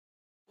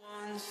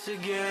Hello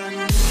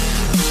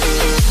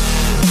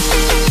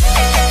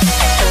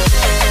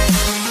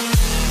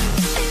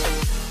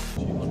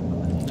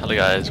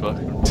guys,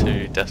 welcome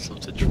to Death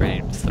of the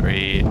Dream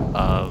 3.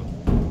 At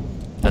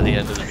the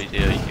end of the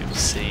video you'll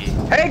see...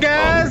 Hey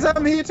guys,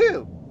 I'm here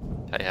too!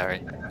 Hey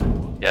Harry.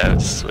 Yeah,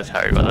 it's with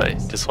Harry by the way,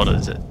 just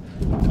wanted to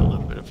do a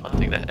little bit of fun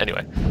thing there.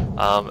 Anyway,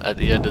 at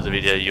the end of the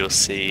video you'll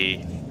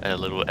see a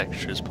little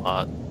extras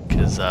part,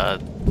 because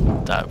that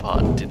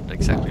part didn't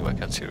exactly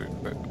work out too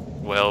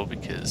well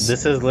because...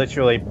 This is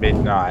literally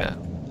midnight.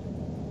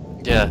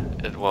 Yeah,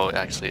 well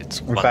actually it's...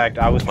 In fact,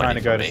 I was trying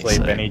to go to sleep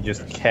so... and he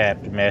just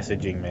kept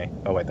messaging me.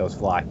 Oh wait, that was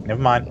Fly.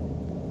 Never mind.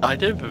 I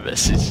never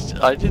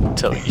messaged, I didn't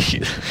tell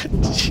you.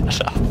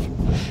 Shut up.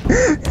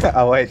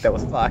 Oh wait, that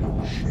was Fly.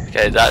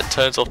 Okay, that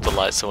turns off the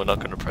light so we're not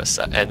going to press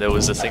that. And there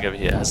was a thing over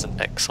here that has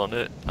an X on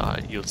it.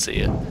 You'll see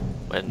it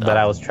when... But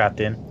I was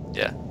trapped in?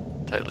 Yeah,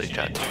 totally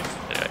trapped in.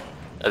 Anyway,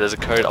 there's a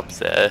code up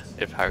there.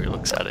 If Harry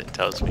looks at it, it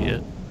tells me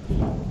it.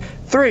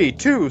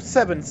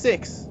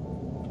 3276.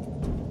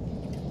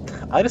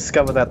 I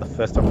discovered that the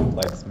first time I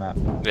played this map.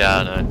 Yeah,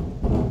 I know.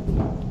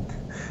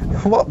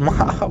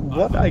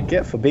 What I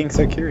get for being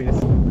so curious.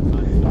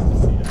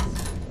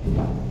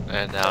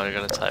 And now we're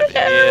going to type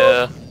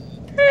here.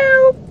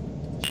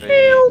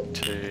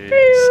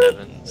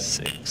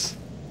 3276.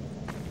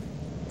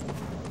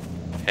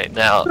 Okay,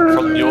 now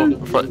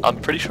from I'm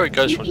pretty sure it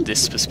goes from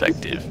this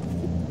perspective.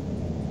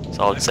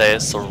 So I would say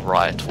it's the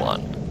right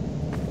one.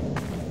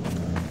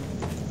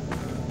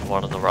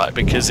 One on the right,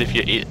 because if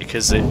you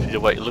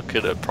look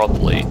at it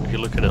properly, if you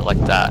look at it like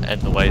that and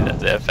the way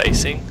that they're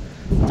facing,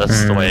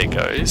 that's the way it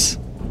goes.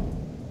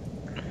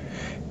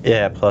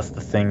 Yeah, plus the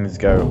things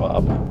go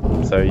up,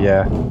 so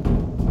yeah.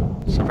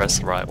 So press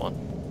the right one.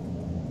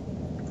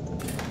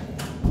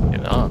 You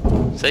know,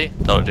 see?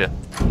 Told you.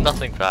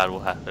 Nothing bad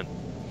will happen.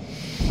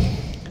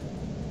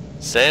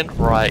 Stand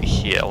right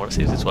here. I want to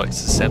see if this works.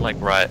 So stand like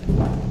right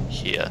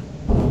here.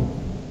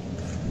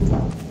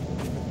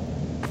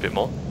 A bit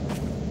more.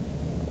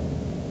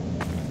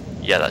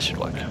 Yeah, that should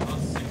work.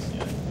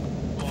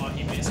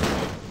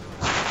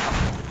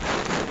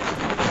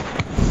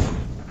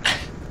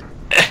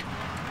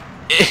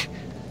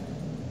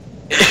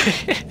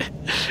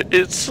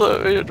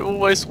 It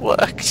almost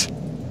worked.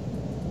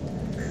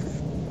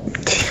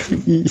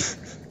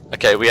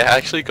 Okay, we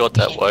actually got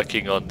that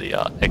working on the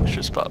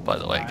extras part, by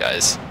the way,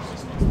 guys.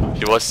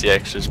 If you watch the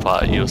extras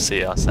part, you'll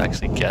see us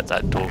actually get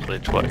that door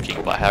glitch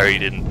working, but Harry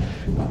didn't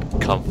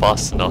come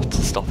fast enough to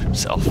stop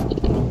himself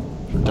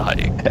from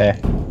dying.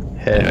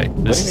 Anyway,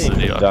 this is the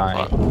new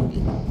part.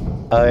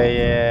 Oh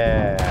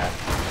yeah.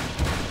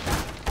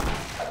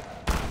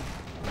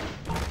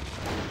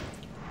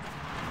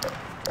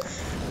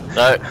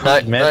 No.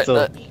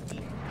 Mental.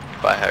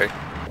 Goodbye, Harry.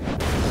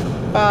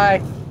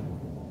 Bye.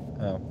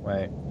 Oh,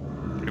 wait.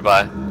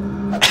 Goodbye.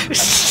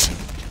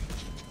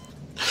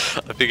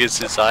 I figured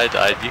since I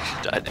died, you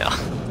should die now.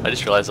 I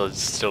just realized I was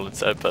still in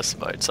third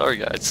person mode. Sorry,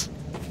 guys.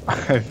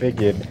 I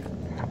figured.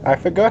 I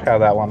forgot how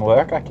that one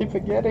worked. I keep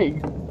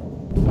forgetting.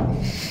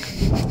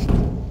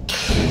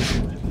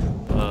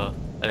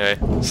 Anyway,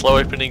 slow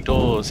opening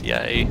doors,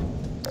 yay.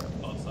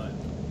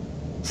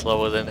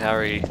 Slower than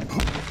Harry.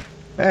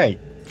 Hey,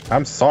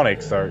 I'm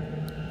Sonic, so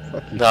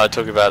fuck you. No, I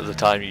talk about the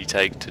time you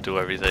take to do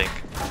everything,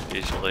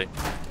 usually.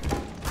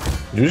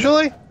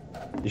 Usually?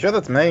 You sure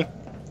that's me?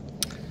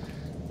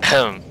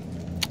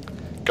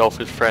 Golf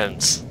with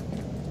friends.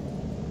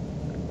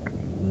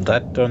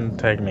 That doesn't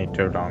take me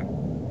too long.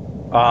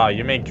 Ah,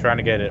 you mean trying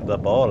to get the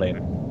ball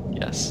in?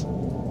 Yes.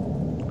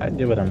 I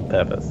do it on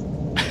purpose.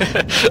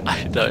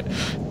 I know.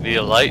 The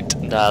light?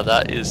 Nah,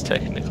 that is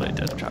technically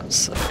death traps,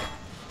 so...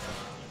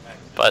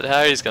 But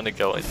Harry's gonna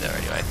go in there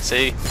anyway.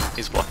 See?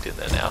 He's walked in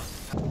there now.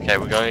 Okay,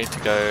 we're going to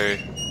go...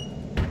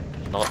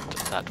 not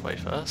that way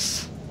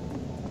first.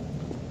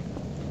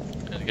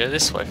 We're going to go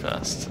this way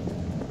first.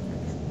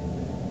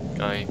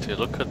 Going to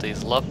look at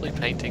these lovely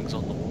paintings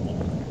on the wall.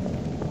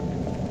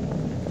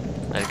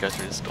 And go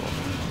through this door.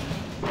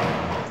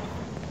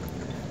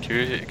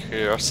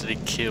 Curiosity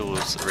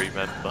kills,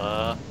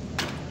 remember?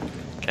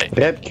 Okay,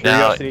 yep,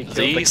 now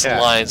these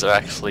lines are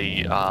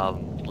actually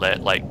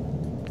like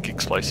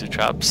explosive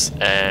traps,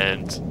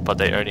 but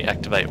they only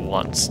activate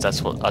once.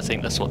 I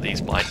think that's what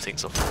these mine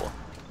things are for.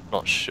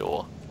 Not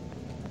sure.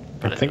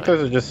 But I think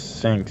those are just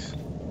sinks.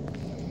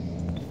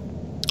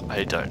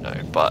 I don't know,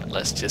 but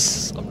let's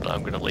just... I'm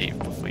gonna leave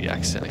before you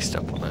accidentally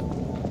step on it.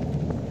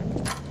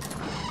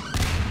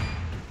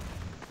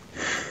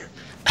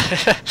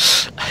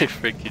 I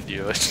freaking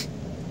knew it.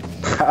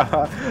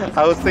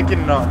 I was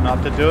thinking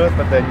not to do it,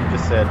 but then you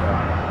just said,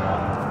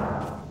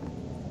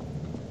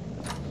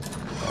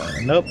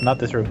 nope, not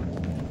this room.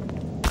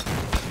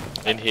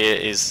 In here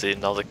is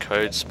another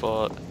code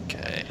spot.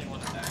 Okay.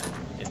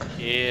 In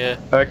here.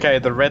 Okay,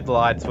 the red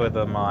lights were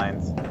the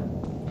mines.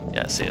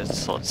 Yeah, see, I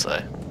just thought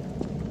so.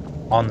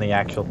 On the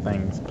actual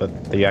things,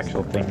 but the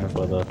actual things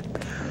were the...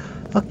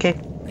 Okay.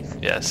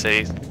 Yeah,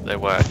 see, they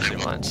were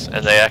actually mines.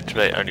 And they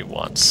activate only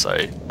once, so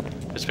if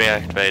it's being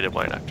activated, it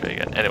won't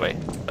activate again. Anyway,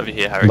 over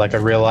here, Harry. Like a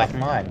real life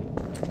mine.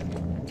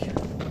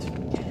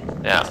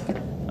 Now,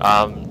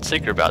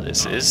 secret about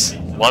this is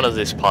one of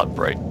this part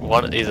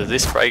either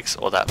this breaks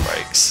or that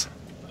breaks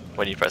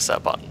when you press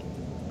that button.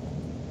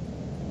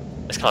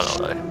 It's kind of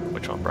low.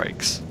 Which one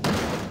breaks?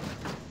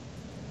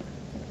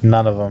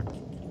 None of them.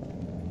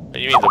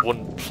 You mean the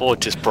wooden floor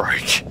just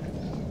broke?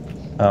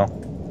 Oh.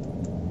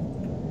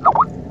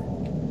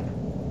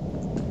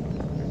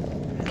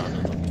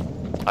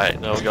 Alright,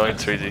 now we're going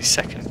through the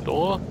second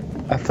door.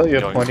 I thought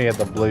you were pointing at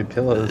the blue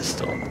pillars. This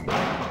door.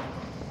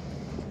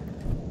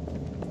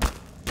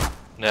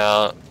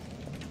 Now,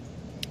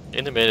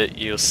 in a minute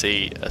you'll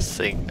see a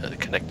thing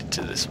connected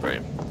to this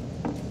room.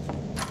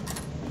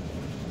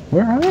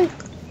 Where are they?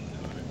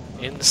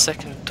 In the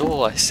second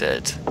door, I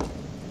said.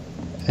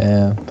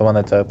 Yeah, the one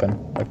that's open.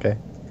 Okay.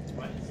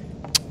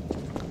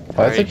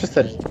 Why is it just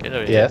a...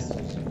 Yes?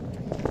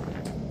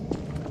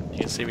 You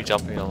can see me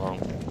jumping along.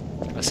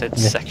 I said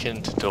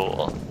second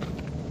door.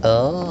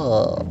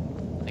 Oh.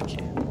 Thank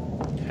you.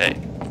 Hey,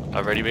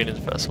 I've already been in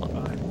the first one.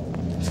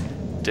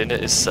 Dinner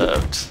is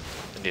served.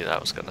 I knew that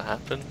was going to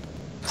happen.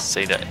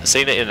 Seen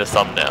it in the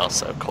thumbnail,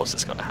 so of course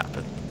it's going to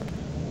happen.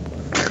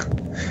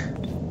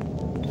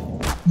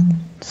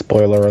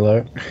 Spoiler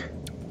alert.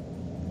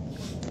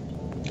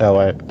 Oh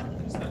wait.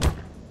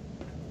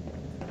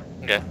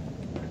 Okay.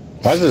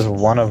 Why is this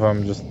one of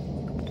them just...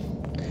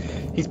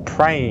 He's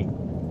praying.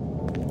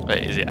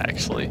 Wait, is he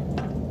actually?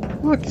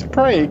 Look, he's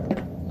praying.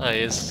 Oh, he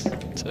is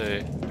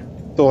too.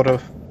 Sort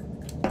of.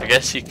 I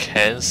guess you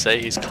can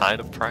say he's kind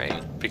of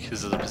praying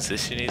because of the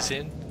position he's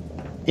in.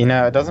 You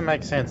know, it doesn't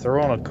make sense. They're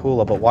all on a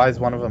cooler, but why is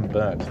one of them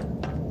burnt?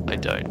 I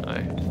don't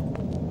know.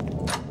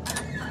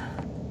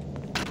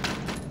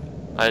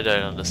 I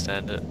don't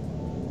understand it.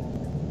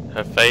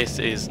 Her faith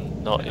is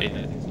not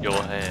in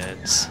your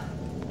hands.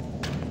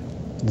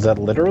 Is that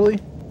literally?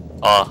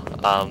 Oh,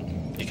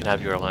 you can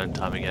have your alone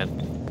time again.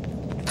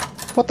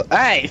 What the?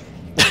 Hey!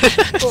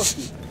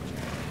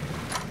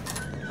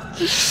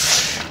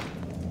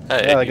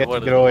 Hey, Yeah, I get to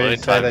get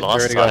always say that you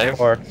already got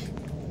 4.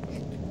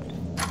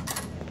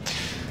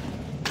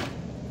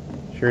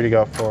 She already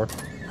got 4.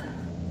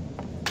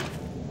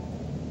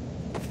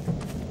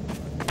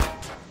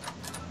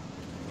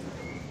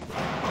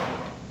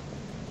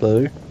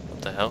 Blue?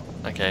 What the hell?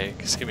 Okay,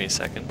 just give me a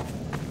second.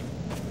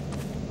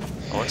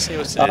 I want to see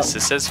what's this.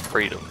 It says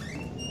freedom.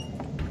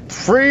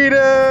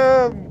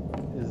 Freedom!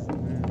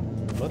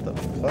 What the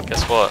fuck?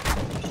 Guess what?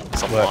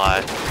 It's a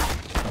lie.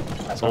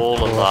 It's all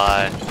a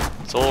lie.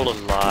 It's all a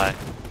lie.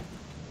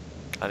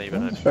 Can't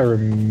even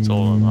open. It's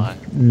all a lie.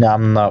 No,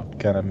 I'm not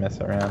gonna mess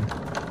around.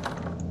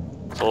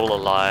 It's all a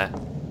lie.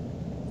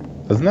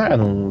 Isn't there a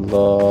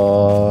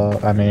law?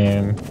 I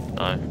mean...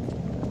 No.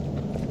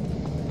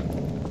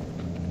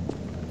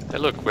 Hey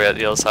look, we're at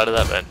the other side of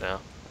that vent now.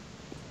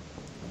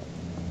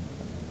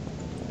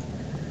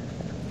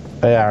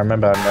 Oh, yeah, I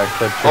remember.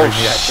 Oh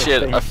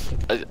shit!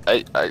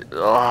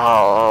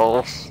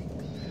 Oh.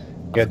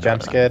 Get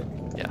jump scared?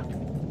 Yeah.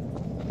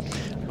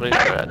 What is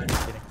that?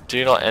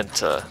 Do not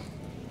enter.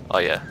 Oh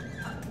yeah.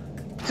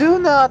 Do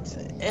not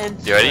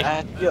enter You ready?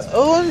 at your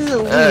own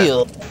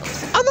will.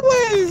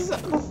 Otherwise,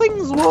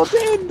 things won't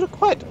end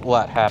quite.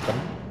 What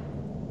happened?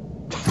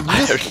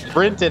 You just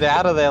sprinted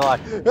out of there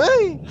like,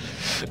 hey!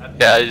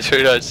 Yeah, I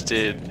pretty much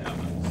did.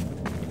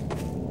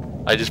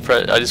 I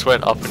just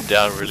went up and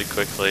down really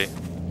quickly.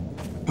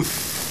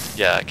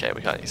 Yeah, okay,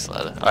 we can't use the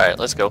ladder. Alright,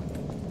 let's go.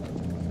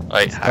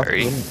 Alright,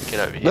 Harry, get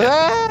over here.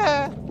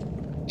 Ah!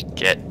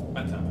 Get.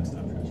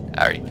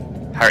 Harry.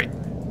 Harry.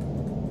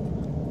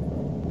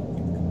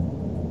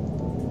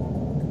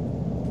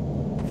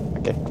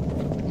 Okay.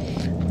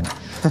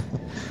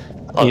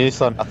 Oh. You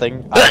saw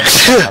nothing.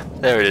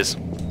 There it is.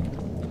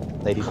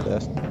 Ladies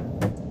first.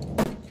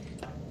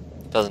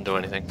 Doesn't do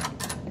anything.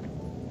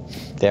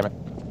 Damn it.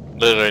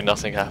 Literally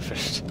nothing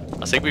happened.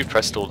 I think we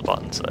pressed all the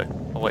buttons though.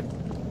 Oh wait.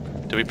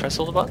 Did we press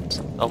all the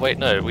buttons? Oh wait,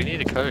 no, we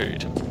need a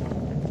code.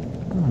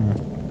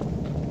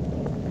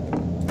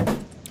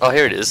 Oh,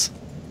 here it is.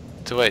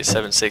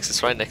 2876,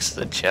 it's right next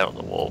to the chair on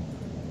the wall.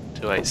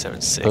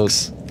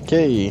 2876.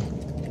 Okay.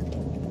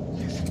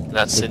 And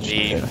that's in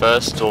the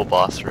first door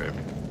bathroom.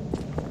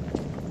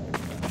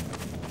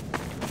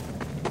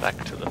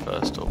 Back to the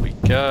first door we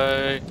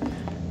go.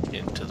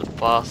 Into the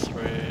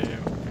bathroom.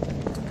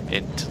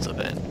 Into the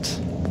vent.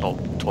 Oh,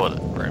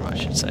 toilet room I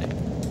should say.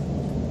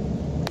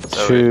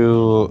 So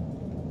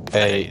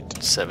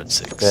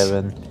 2876.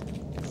 7,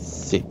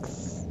 6.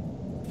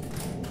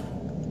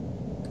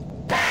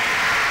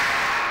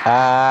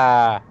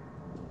 Ah.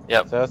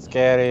 Yep. So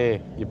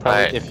scary. You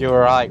probably, if you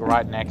were like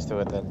right next to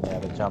it, then yeah,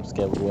 the jump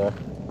scare would work.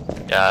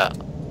 Yeah,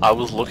 I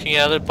was looking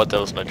at it, but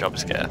there was no jump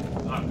scare.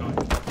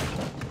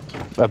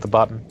 At the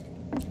button.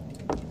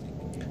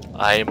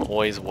 I am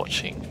always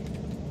watching.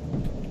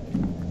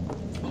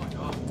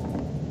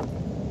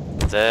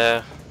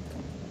 There.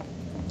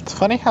 It's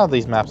funny how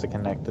these maps are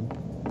connected.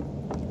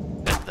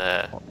 And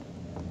there.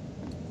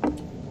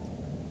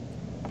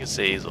 You can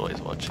see he's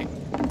always watching.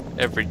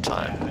 Every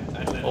time.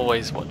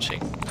 Always watching.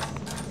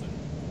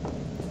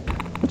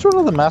 Which one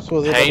of the maps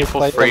was it?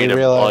 Painful freedom.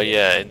 Oh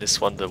yeah, in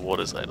this one the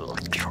water's a little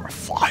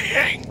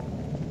terrifying.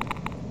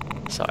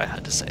 Sorry, I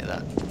had to say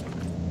that.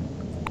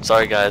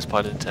 Sorry guys,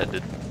 pun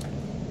intended.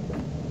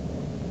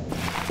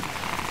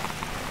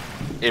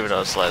 Even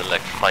though it's like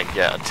electrifying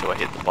yet until I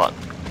hit the button.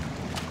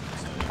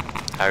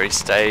 Harry,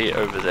 stay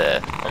over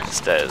there on the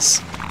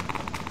stairs.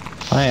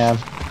 I am.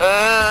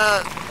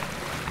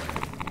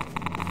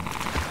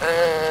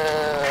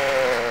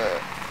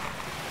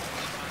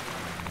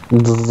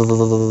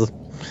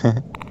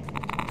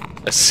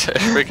 A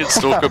freaking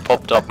stalker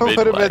popped up midway.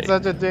 Would have been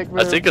such a dick move.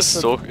 I think a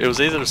stalker. It was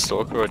either a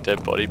stalker or a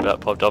dead body that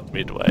popped up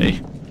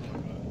midway.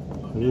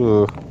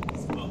 Ooh.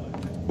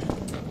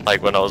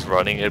 Like when I was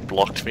running, it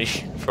blocked me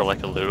for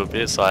like a little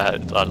bit, so I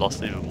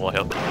lost even more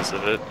health because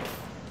of it.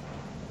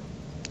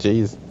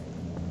 Jeez.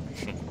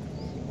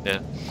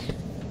 Yeah.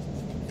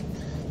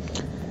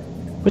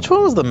 Which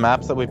one was the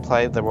maps that we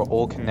played that were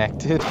all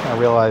connected? I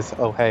realized,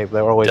 oh hey,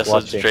 they were always Just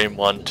watching. stream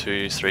 1,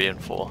 2, 3, and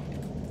 4.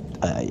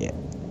 Yeah,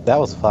 that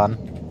was fun.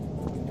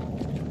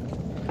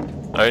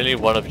 Only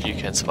one of you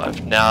can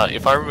survive. Now,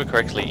 if I remember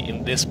correctly,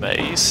 in this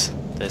maze,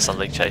 there's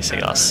something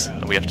chasing us,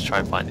 and we have to try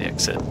and find the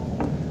exit.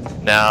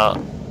 Now,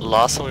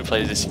 last time we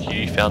played this,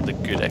 you found the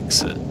good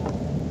exit,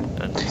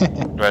 and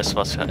the rest of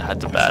us had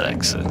the bad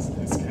exit.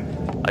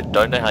 I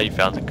don't know how you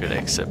found the good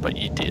exit, but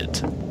you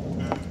did.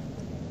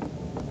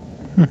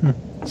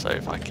 So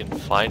if I can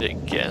find it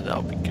again,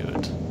 that'll be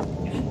good.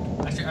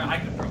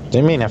 Do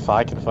you mean if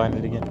I can find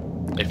it again?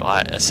 If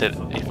I said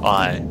if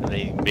I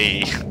mean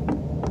me,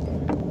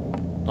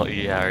 not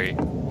you, Harry.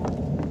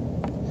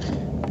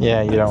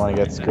 Yeah, you don't want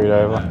to get screwed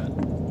over.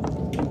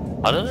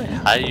 I don't know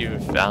how you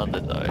even found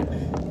it though.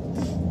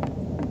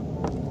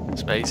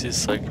 Space is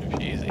so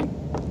confusing.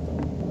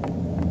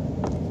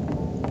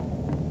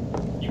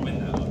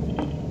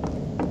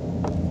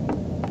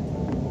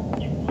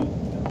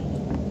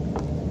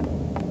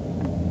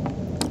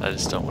 I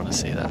just don't want to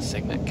see that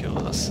thing that killed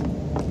us.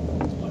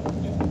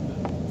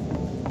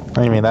 What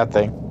do you mean that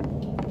thing?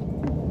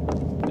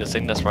 The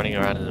thing that's running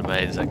around in the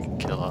maze that can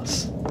kill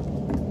us.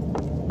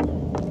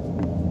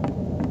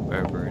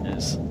 Wherever it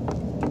is.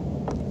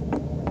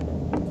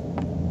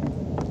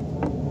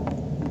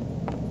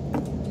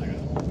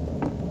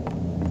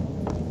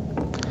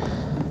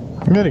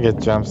 I'm gonna get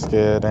jump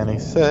scared any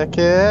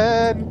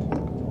second.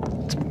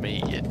 It's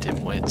me, you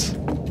dimwit.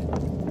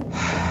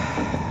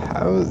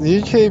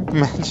 You keep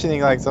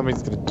mentioning like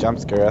somebody's gonna jump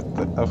scare at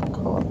the. Of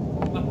course.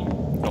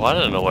 Oh, I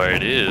don't know where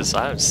it is.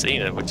 I haven't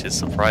seen it, which is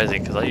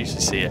surprising because I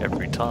usually see it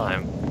every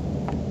time.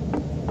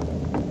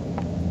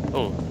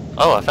 Oh,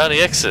 I found the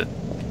exit.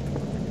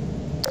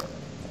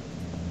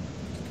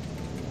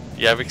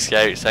 You have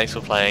escaped. Thanks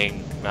for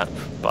playing. Map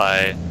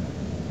by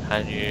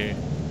Hanu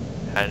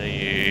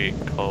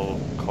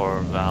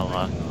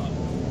Korvala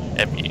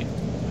MU,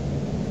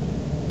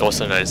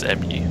 also known as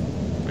MU,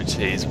 which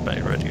he's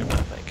made radio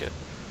map maker.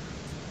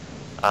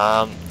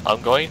 I'm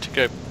going to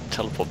go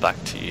teleport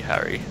back to you,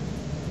 Harry.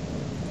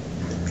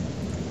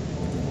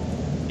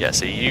 Yeah,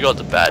 see, you got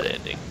the bad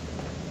ending.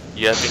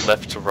 You have been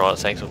left to rot.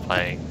 Thanks for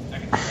playing.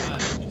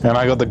 And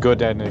I got the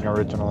good ending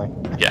originally.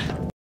 Yeah.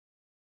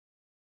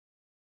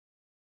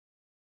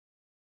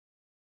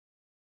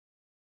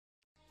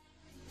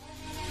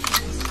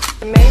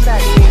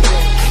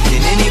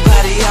 Can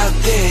anybody out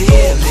there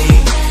hear me?